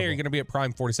 I was like, hey, are you going to be at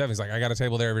Prime 47? He's like, I got a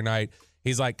table there every night.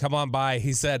 He's like, come on by.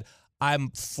 He said,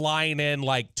 I'm flying in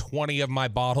like 20 of my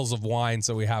bottles of wine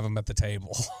so we have them at the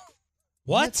table.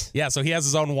 What? Yeah, so he has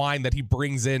his own wine that he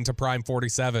brings into Prime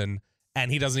 47,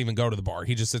 and he doesn't even go to the bar.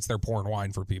 He just sits there pouring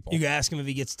wine for people. You can ask him if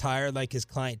he gets tired, like his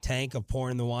client Tank, of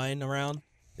pouring the wine around.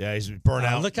 Yeah, he's burnt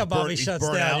out. Look how Bobby shuts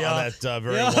burnt down, out y'all. on that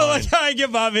very Look wine. how I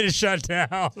get Bobby to shut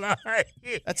down.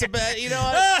 That's a bad,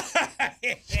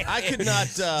 I could not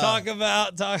talk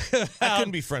about. I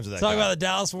couldn't be friends with that Talk guy. about the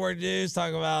Dallas Fort News.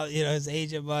 Talk about his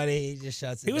agent buddy. He just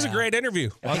shuts it down. He was a great interview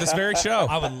on this very show.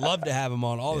 I would love to have him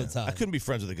on all the time. I couldn't be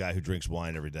friends with a guy who drinks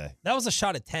wine every day. That was a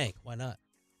shot at Tank. Why not?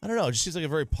 I don't know. It just seems like a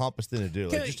very pompous thing to do.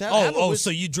 Like, just have a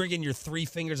So you drinking your 3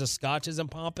 fingers of scotch isn't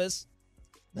pompous?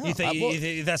 No, you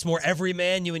think that's more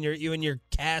everyman? You and your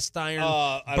cast iron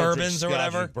I don't bourbons drink or scotch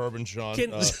whatever. and bourbon, Sean.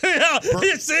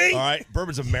 You see? All right,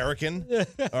 bourbon's American.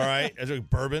 All right, I drink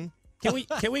bourbon.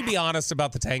 Can we be honest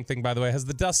about the Tank thing, by the way? Has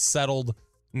the dust settled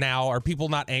now? Are people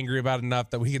not angry about it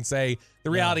enough that we can say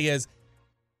the reality is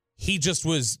he just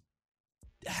was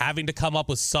having to come up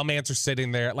with some answer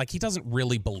sitting there? Like, he doesn't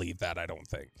really believe that, I don't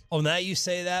think. Oh, now you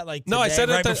say that? Like, no, I today, said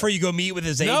it right before you go meet with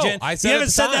his agent. I said you haven't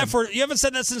said time. that you haven't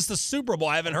said that since the Super Bowl.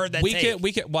 I haven't heard that. We can.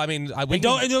 Well, I mean, we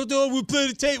don't. We play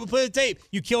the tape. We play the tape.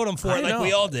 You killed him for it, like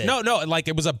we all did. No, like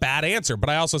it was a bad answer. But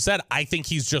I also said I think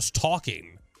he's just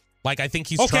talking. Like, I think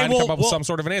he's trying to come up with some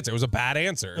sort of an answer. It was a bad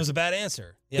answer. It was a bad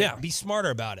answer. Yeah. Be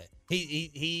smarter about it.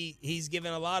 He's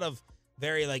given a lot of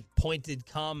very pointed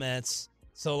comments.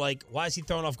 So why is he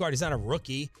thrown off guard? He's not a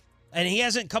rookie. And he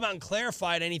hasn't come out and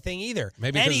clarified anything either.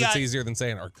 Maybe because it's easier than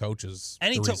saying our coaches.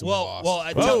 And he took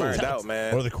out,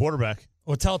 man. Or the quarterback.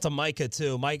 Well, tell it to Micah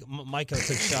too. Micah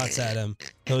took shots at him,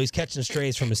 so he's catching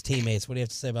strays from his teammates. What do you have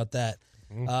to say about that?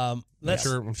 I'm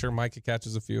sure Micah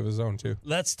catches a few of his own too.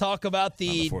 Let's talk about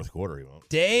the fourth quarter. He won't.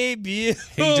 Debut.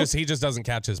 He just doesn't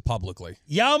catch his publicly.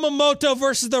 Yamamoto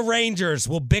versus the Rangers.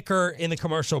 We'll bicker in the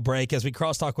commercial break as we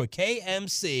crosstalk with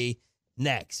KMC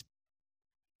next.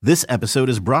 This episode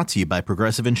is brought to you by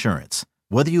Progressive Insurance.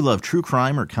 Whether you love true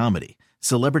crime or comedy,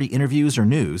 celebrity interviews or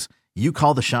news, you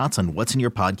call the shots on what's in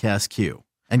your podcast queue.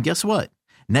 And guess what?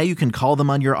 Now you can call them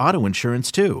on your auto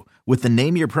insurance too with the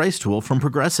Name Your Price tool from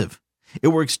Progressive. It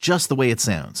works just the way it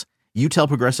sounds. You tell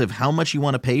Progressive how much you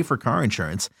want to pay for car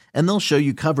insurance, and they'll show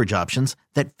you coverage options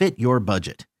that fit your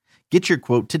budget. Get your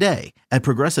quote today at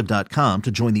Progressive.com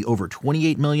to join the over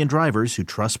 28 million drivers who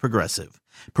trust Progressive.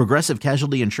 Progressive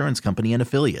Casualty Insurance Company and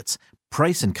Affiliates.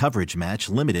 Price and coverage match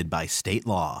limited by state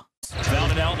law.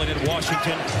 Found an outlet in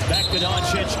Washington. Back to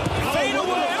Doncic. Fade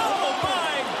away. Oh,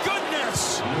 my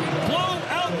goodness. Blow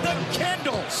out the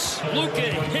candles. Luka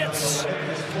hits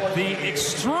the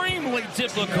extremely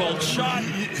difficult shot,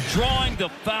 drawing the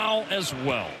foul as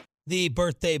well. The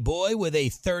birthday boy with a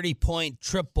 30-point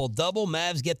triple-double.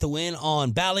 Mavs get the win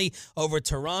on Bally over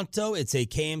Toronto. It's a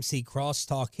KMC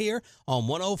crosstalk here on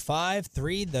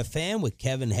 105.3 The Fan with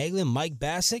Kevin Hagelin, Mike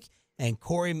Bassick, and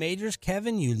Corey Majors.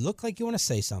 Kevin, you look like you want to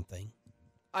say something.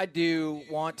 I do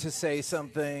want to say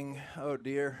something. Oh,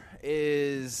 dear.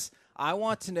 I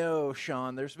want to know,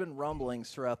 Sean, there's been rumblings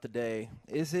throughout the day.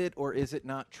 Is it or is it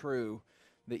not true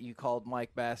that you called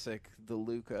Mike Bassick the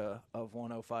Luka of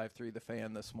 105.3 The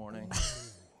Fan this morning?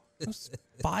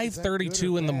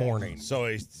 5:32 in the morning. So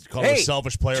he called him a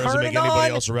selfish player, doesn't make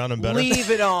anybody else around him better?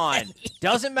 Leave it on.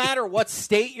 Doesn't matter what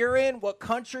state you're in, what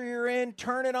country you're in,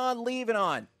 turn it on, leave it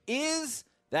on. Is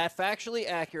that factually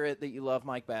accurate that you love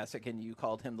Mike Bassick and you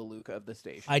called him the Luka of the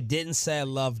station? I didn't say I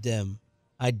loved him.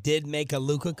 I did make a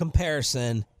Luka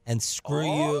comparison, and screw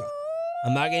you.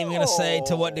 I'm not even going to say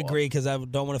to what degree because I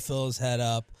don't want to fill his head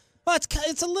up. Well,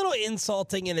 it's a little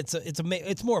insulting, and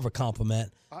it's more of a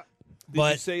compliment.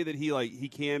 Did you say that he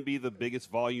can be the biggest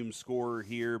volume scorer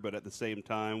here, but at the same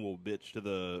time will bitch to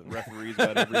the referees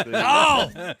about everything? Oh,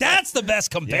 that's the best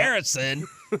comparison.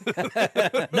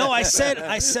 No, I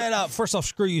said first off,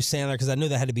 screw you, Sandler, because I knew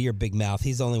that had to be your big mouth.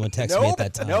 He's the only one texting me at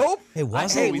that time. Nope. It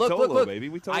wasn't. Hey, look. Baby.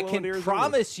 We I can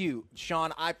promise you,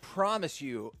 Sean, I promise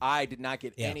you, I did not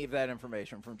get any of that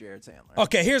information from Jared Sandler.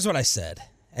 Okay, here's what I said.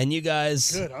 And you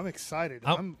guys... Good, I'm excited.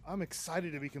 I'm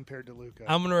excited to be compared to Luka.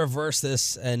 I'm going to reverse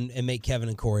this and make Kevin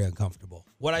and Corey uncomfortable.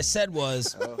 What I said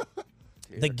was,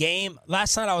 the game...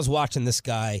 Last night I was watching this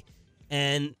guy,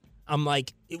 and I'm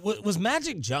like, was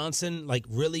Magic Johnson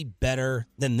really better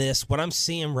than this? What I'm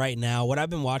seeing right now, what I've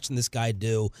been watching this guy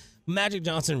do, Magic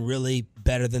Johnson really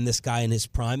better than this guy in his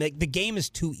prime? The game is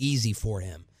too easy for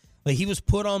him. He was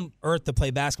put on earth to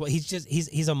play basketball.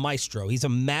 He's a maestro. He's a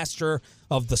master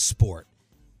of the sport.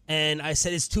 And I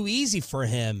said it's too easy for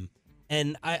him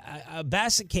And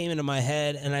Bassett came into my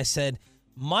head, and I said,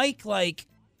 Mike, like,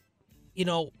 you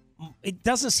know, it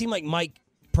doesn't seem like Mike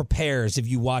prepares if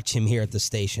you watch him here at the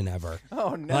station ever.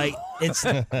 Oh, no. Like, it's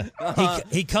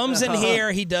he comes in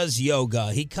here, he does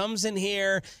yoga. He comes in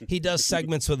here, he does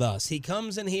segments with us. He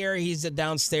comes in here, he's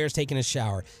downstairs taking a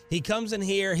shower. He comes in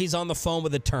here, he's on the phone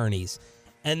with attorneys.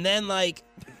 And then, like,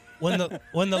 when the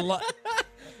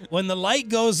light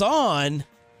goes on,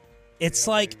 it's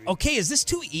like, okay, is this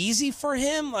too easy for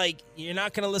him? Like, you're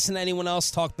not going to listen to anyone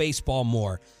else talk baseball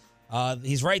more.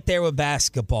 He's right there with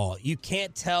basketball. You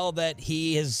can't tell that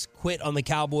he has quit on the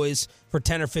Cowboys for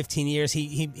 10 or 15 years.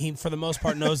 He for the most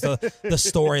part, knows the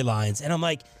storylines. And I'm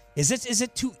like, is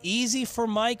it too easy for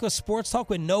Mike with sports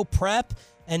talk with no prep?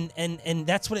 And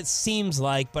that's what it seems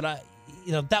like. But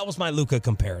that was my Luka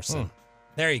comparison.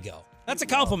 There you go. That's a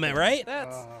compliment, right?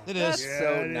 That's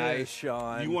so nice,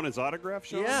 Sean. You want his autograph,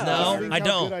 Sean? Yeah. No, I How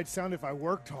don't. good I'd sound if I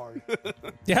worked hard.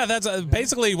 Yeah, that's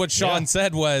basically what Sean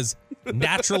said was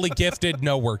naturally gifted,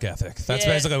 no work ethic. That's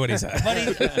basically what he said.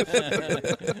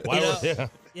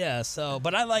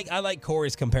 But I like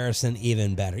Corey's comparison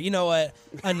even better. You know what?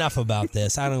 Enough about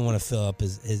this. I don't want to fill up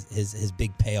his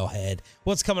big pale head.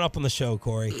 What's coming up on the show,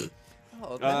 Corey?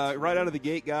 Right out of the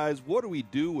gate, guys, what do we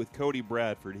do with Cody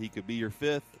Bradford? He could be your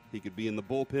fifth. He could be in the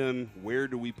bullpen. Where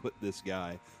do we put this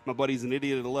guy? My buddy's an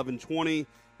idiot at 11:20,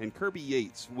 and Kirby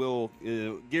Yates will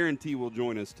guarantee will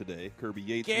join us today. Kirby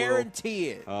Yates Guarantee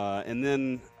it. And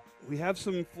then we have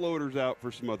some floaters out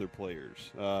for some other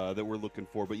players that we're looking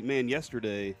for. But, man,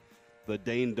 yesterday, the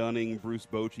Dane Dunning, Bruce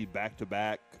Bochy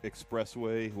back-to-back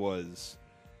expressway was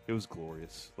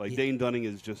glorious. Like, Dane Dunning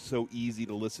is just so easy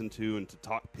to listen to and to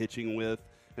talk pitching with.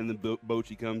 And then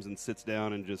Bochy comes and sits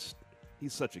down and just –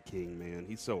 he's such a king, man.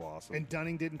 He's so awesome. And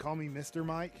Dunning didn't call me Mr.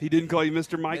 Mike? He didn't call you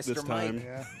Mr. Mike this Mr. time. Mike.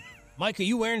 Yeah. Mike, are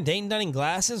you wearing Dane Dunning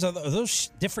glasses? Are those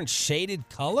different shaded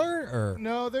color? Or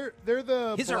No, they're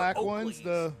the His are black ones,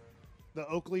 Oakleys. the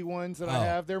Oakley ones that I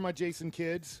have. They're my Jason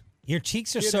Kids. Your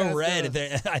cheeks are Kid so has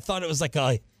red. I thought it was like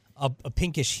a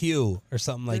pinkish hue or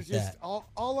something like There's that. just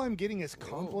all I'm getting is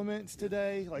compliments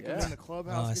today. Like I'm in the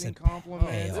clubhouse I getting said,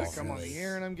 compliments. oh, I come on the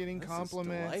air and I'm getting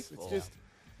compliments. It's just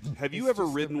Have you ever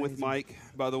ridden with Mike,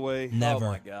 by the way? Never.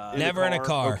 Oh, my God. Never in a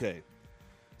car. Okay.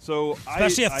 So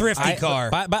Especially a thrifty car.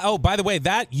 By the way,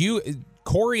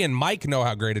 Corey and Mike know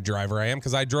how great a driver I am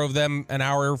because I drove them an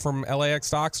hour from LAX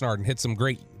to Oxnard and hit some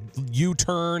great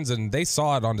U-turns, and they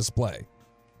saw it on display.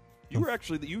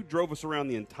 You drove us around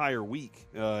the entire week,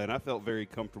 and I felt very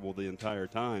comfortable the entire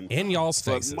time. In y'all's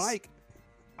faces. But Mike,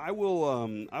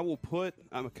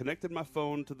 I've connected my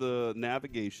phone to the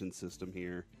navigation system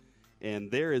here,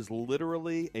 and there is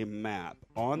literally a map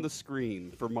on the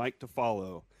screen for Mike to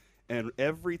follow. And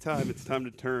every time it's time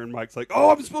to turn, Mike's like, "Oh,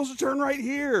 I'm supposed to turn right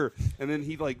here," and then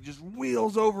he just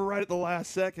wheels over right at the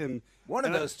last second. One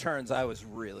of those turns, I was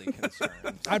really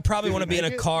concerned. I'd probably want to be in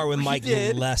a car with Mike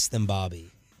less than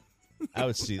Bobby. I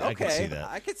would see that. I could see that.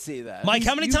 I could see that. Mike,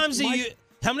 how many times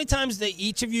do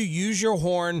each of you use your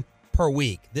horn per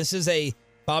week? This is a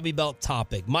Bobby Belt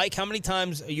topic. Mike, how many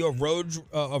times are you a road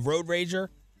rager?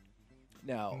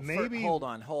 No. Maybe. Hold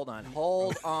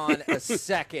on a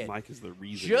second. Mike is the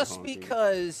reason. Just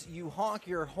because you honk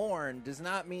your horn does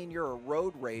not mean you're a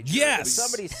road rager. Yes. If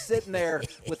somebody's sitting there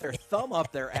with their thumb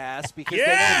up their ass because they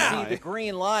don't see the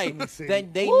green light, then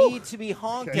they need to be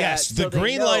honked at. Yes, so the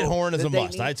green they light know horn is that a they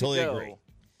must. need I to totally go. agree.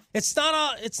 It's not a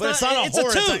horn. It's a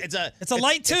toot. It's a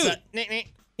light toot.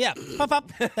 Yeah, pop,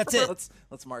 pop. That's it.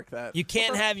 Let's mark that. You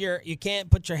can't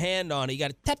put your hand on it. You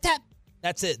got to tap, tap.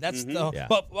 That's it. That's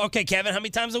But okay, Kevin, how many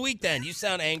times a week then? You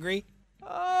sound angry.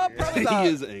 Probably about,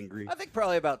 he is angry. I think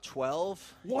probably about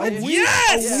 12. What?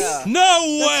 Yes! Yeah.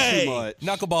 No way! Too much.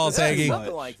 Knuckleballs, Yeah, Aggie.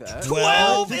 something like that.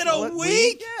 12 in a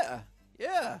week?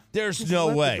 Yeah. There's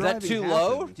no way. Is that too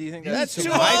low? Do you think That's too too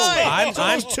low? high.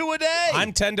 I'm 2 a day.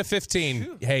 I'm 10 to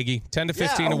 15, Hagee. 10 to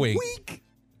 15 a week.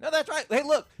 No, that's right. Hey,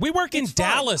 look. We work in it's fun.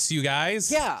 Dallas, you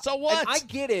guys. Yeah. So what? And I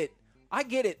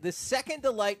get it. The second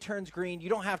the light turns green, you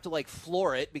don't have to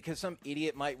floor it because some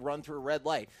idiot might run through a red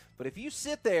light. But if you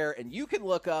sit there and you can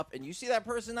look up and you see that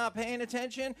person not paying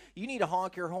attention, you need to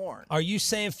honk your horn. Are you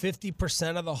saying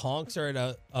 50% of the honks are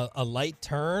at a light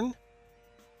turn?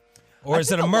 Or is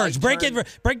it a merge? Break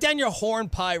down your horn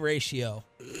pie ratio.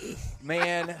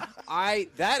 Man,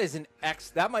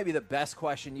 that might be the best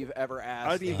question you've ever asked.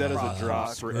 I think that is a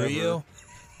drop forever. Are you?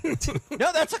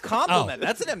 No, that's a compliment.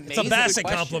 That's an amazing It's a Bassett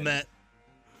question. compliment.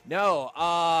 No,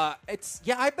 I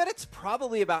bet it's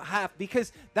probably about half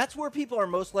because that's where people are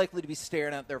most likely to be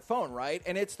staring at their phone, right?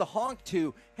 And it's the honk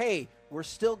to, hey, we're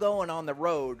still going on the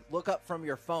road. Look up from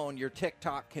your phone. Your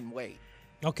TikTok can wait.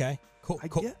 Okay.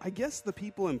 Cool. I guess the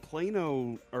people in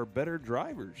Plano are better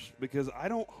drivers because I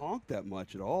don't honk that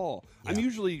much at all. I'm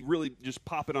usually really just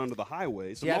popping onto the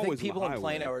highway. So Yeah, I'm I think always people on the in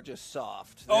highway. Plano are just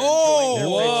soft. They're enjoying their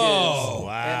whoa. riches,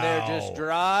 Wow. and they're just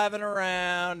driving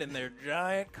around in their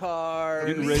giant cars.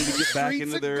 Getting ready to get back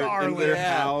into their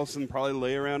Yeah. house and probably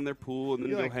lay around in their pool and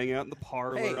then go hang out in the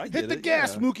parlor. Hey, I hit get the it,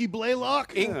 gas, yeah. Mookie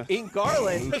Blaylock. In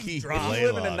Garland, if you live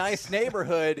in a Blaylock. nice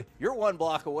neighborhood, you're 1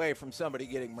 block away from somebody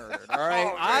getting murdered. All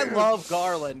right, I love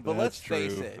Garland, but let's That's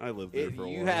face true. it, I lived there for a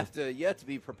you while. have to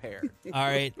be prepared. All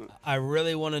right. I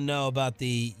really want to know about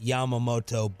the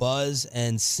Yamamoto buzz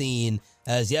and scene.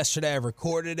 As yesterday I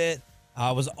recorded it,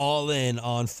 I was all in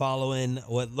on following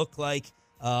what looked like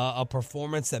a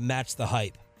performance that matched the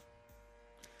hype.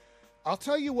 I'll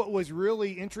tell you what was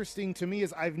really interesting to me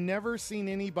is I've never seen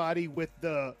anybody with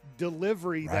the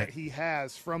delivery that he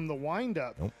has from the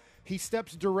windup. Nope. He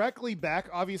steps directly back.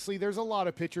 Obviously, there's a lot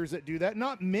of pitchers that do that.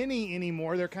 Not many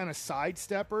anymore. They're kind of side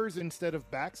steppers instead of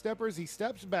back steppers. He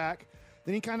steps back,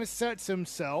 then he kind of sets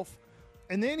himself,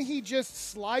 and then he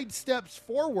just slide steps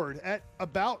forward at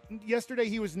about, yesterday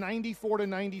he was 94 to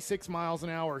 96 miles an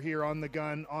hour here on the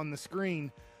gun on the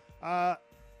screen.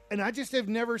 And I just have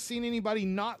never seen anybody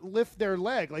not lift their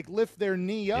leg, like lift their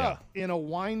knee up in a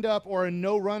windup or a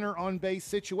no runner on base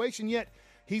situation. Yet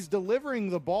he's delivering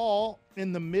the ball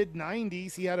in the mid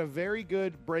 90s. He had a very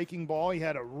good breaking ball. He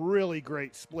had a really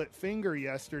great split finger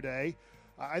yesterday.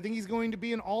 I think he's going to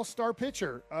be an all-star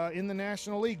pitcher in the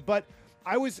National League. But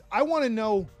I want to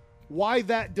know why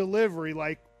that delivery.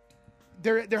 Like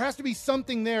there has to be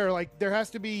something there. Like there has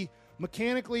to be.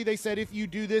 Mechanically, they said if you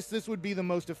do this, this would be the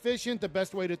most efficient, the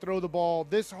best way to throw the ball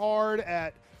this hard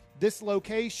at this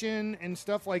location and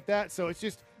stuff like that. So it's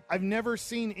just, I've never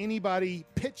seen anybody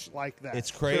pitch like that. It's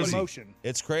crazy. Emotion.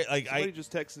 It's great. Like Somebody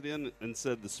just texted in and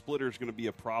said the splitter is going to be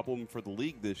a problem for the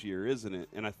league this year, isn't it?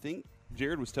 And I think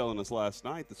Jared was telling us last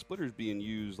night the splitter is being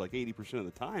used like 80% of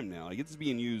the time now. Like it's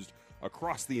being used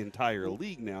across the entire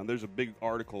league now. And there's a big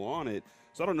article on it.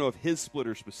 So I don't know if his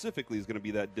splitter specifically is going to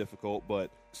be that difficult,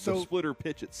 but the splitter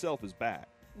pitch itself is back.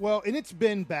 Well, and it's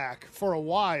been back for a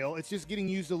while. It's just getting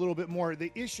used a little bit more. The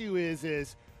issue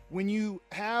is when you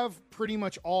have pretty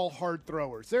much all hard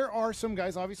throwers, there are some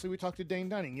guys, obviously we talked to Dane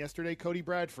Dunning. Yesterday, Cody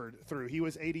Bradford threw. He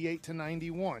was 88 to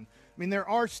 91. I mean, there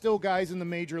are still guys in the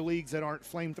major leagues that aren't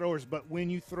flamethrowers, but when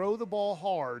you throw the ball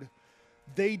hard,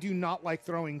 they do not like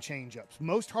throwing changeups.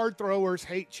 Most hard throwers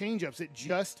hate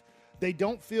changeups. They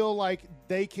don't feel like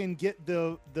they can get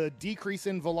the decrease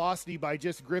in velocity by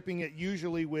just gripping it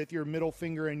usually with your middle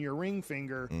finger and your ring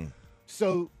finger.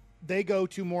 So they go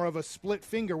to more of a split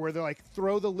finger where they're like,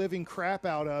 throw the living crap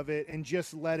out of it and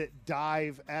just let it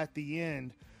dive at the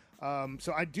end.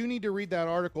 So I do need to read that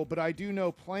article, but I do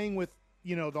know playing with,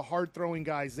 the hard throwing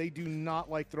guys, they do not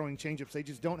like throwing changeups. They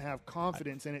just don't have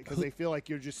confidence in it because they feel like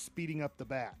you're just speeding up the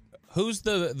bat. Who's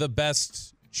the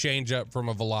best changeup from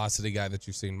a velocity guy that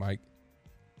you've seen, Mike?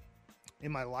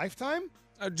 In my lifetime?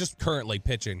 Just currently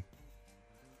pitching.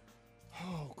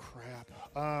 Oh, crap.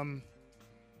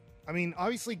 I mean,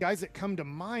 obviously, guys that come to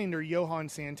mind are Johan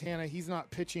Santana. He's not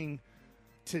pitching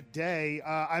today.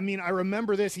 I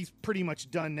remember this. He's pretty much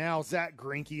done now. Zach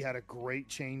Greinke had a great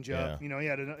changeup.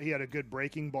 Yeah. He had a good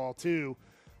breaking ball, too.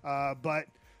 But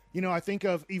I think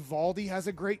of Evaldi has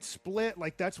a great split.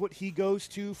 Like, that's what he goes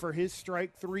to for his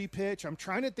strike three pitch. I'm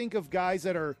trying to think of guys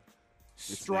that are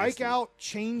strikeout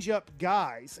changeup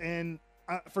guys, and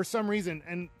for some reason,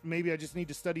 and maybe I just need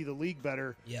to study the league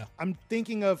better. Yeah, I'm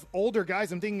thinking of older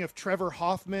guys. I'm thinking of Trevor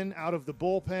Hoffman out of the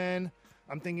bullpen.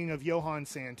 I'm thinking of Johan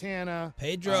Santana,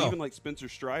 Pedro, even like Spencer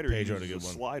Strider. Pedro uses had a good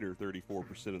one. Slider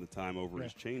 34% of the time over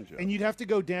his changeup. And you'd have to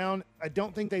go down. I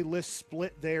don't think they list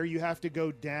split there. You have to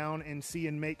go down and see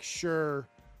and make sure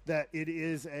that it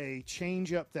is a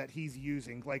changeup that he's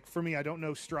using. Like for me, I don't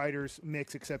know Strider's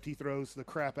mix except he throws the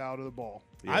crap out of the ball.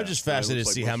 Yeah, I'm just fascinated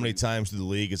to see how many times through the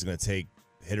league it's going to take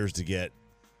hitters to get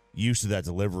used to that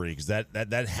delivery because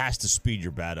that has to speed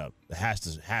your bat up. It has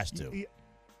to.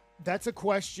 That's a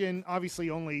question. Obviously,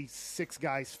 only 6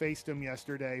 guys faced him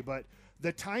yesterday, but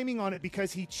the timing on it,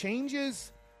 because he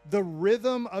changes the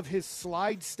rhythm of his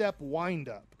slide step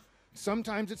windup.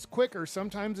 Sometimes it's quicker,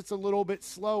 sometimes it's a little bit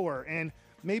slower, and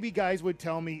maybe guys would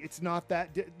tell me it's not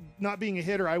that not being a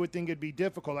hitter, I would think it'd be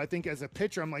difficult. I think as a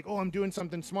pitcher, I'm like, oh, I'm doing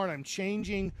something smart. I'm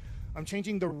changing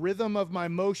the rhythm of my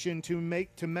motion to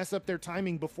mess up their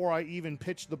timing before I even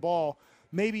pitch the ball.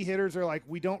 Maybe hitters are like,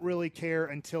 we don't really care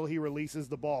until he releases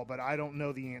the ball, but I don't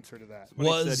know the answer to that.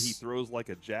 Somebody said he throws like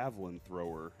a javelin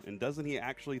thrower, and doesn't he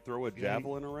actually throw a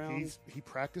javelin around? He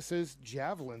practices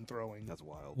javelin throwing. That's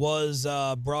wild. Was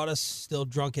Broadus still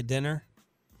drunk at dinner?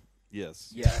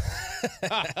 Yes.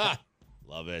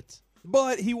 Love it.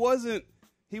 But he wasn't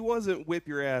whip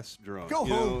your ass drunk. Go you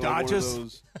know, home, like Dodgers. one of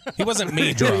those- He wasn't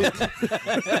me drunk.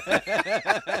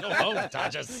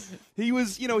 He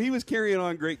was carrying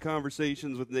on great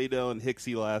conversations with Nadell and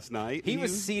Hixie last night. He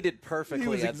was seated perfectly. He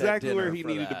was at exactly that where dinner he for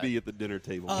needed that. to be at the dinner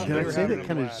table. Can I say that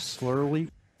kind of slurly?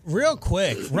 Real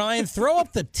quick, Ryan, throw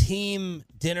up the team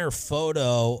dinner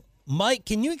photo. Mike,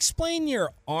 can you explain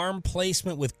your arm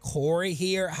placement with Corey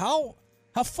here? How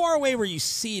far away were you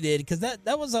seated? Because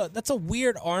that's a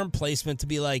weird arm placement to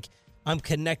be like, I'm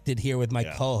connected here with my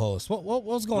co-host. What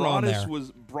was going on there?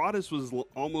 Broadus was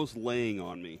almost laying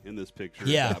on me in this picture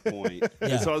Yeah. at that point. Yeah.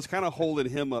 And so I was kind of holding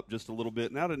him up just a little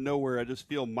bit. And out of nowhere, I just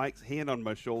feel Mike's hand on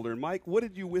my shoulder. And Mike, what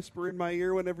did you whisper in my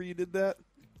ear whenever you did that?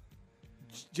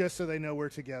 Just so they know we're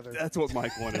together. That's what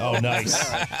Mike wanted. Oh, nice.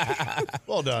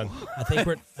 Well done. I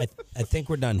think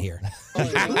we're done here.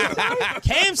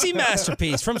 KMC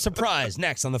Masterpiece from Surprise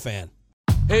next on The Fan.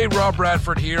 Hey, Rob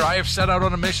Bradford here. I have set out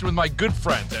on a mission with my good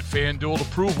friends at FanDuel to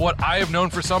prove what I have known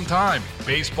for some time.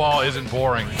 Baseball isn't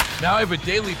boring. Now I have a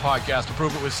daily podcast to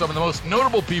prove it with some of the most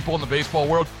notable people in the baseball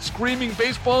world, screaming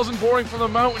baseball isn't boring from the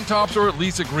mountaintops, or at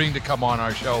least agreeing to come on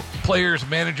our show. Players,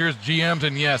 managers, GMs,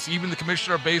 and yes, even the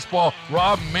commissioner of baseball,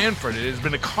 Rob Manfred. It has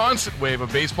been a constant wave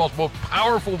of baseball's most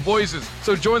powerful voices.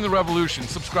 So join the revolution.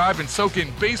 Subscribe and soak in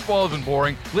Baseball Isn't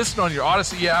Boring. Listen on your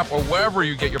Odyssey app or wherever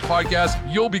you get your podcasts.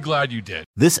 You'll be glad you did.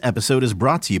 This episode is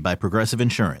brought to you by Progressive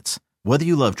Insurance. Whether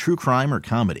you love true crime or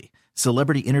comedy,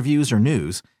 celebrity interviews or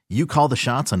news, you call the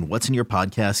shots on what's in your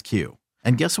podcast queue.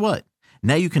 And guess what?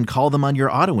 Now you can call them on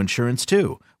your auto insurance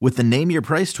too with the Name Your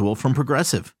Price tool from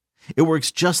Progressive. It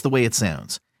works just the way it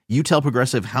sounds. You tell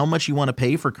Progressive how much you want to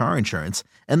pay for car insurance,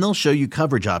 and they'll show you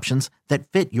coverage options that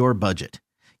fit your budget.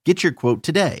 Get your quote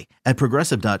today at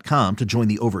Progressive.com to join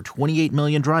the over 28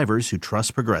 million drivers who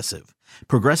trust Progressive.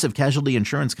 Progressive Casualty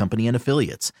Insurance Company and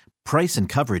Affiliates. Price and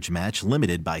coverage match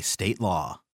limited by state law.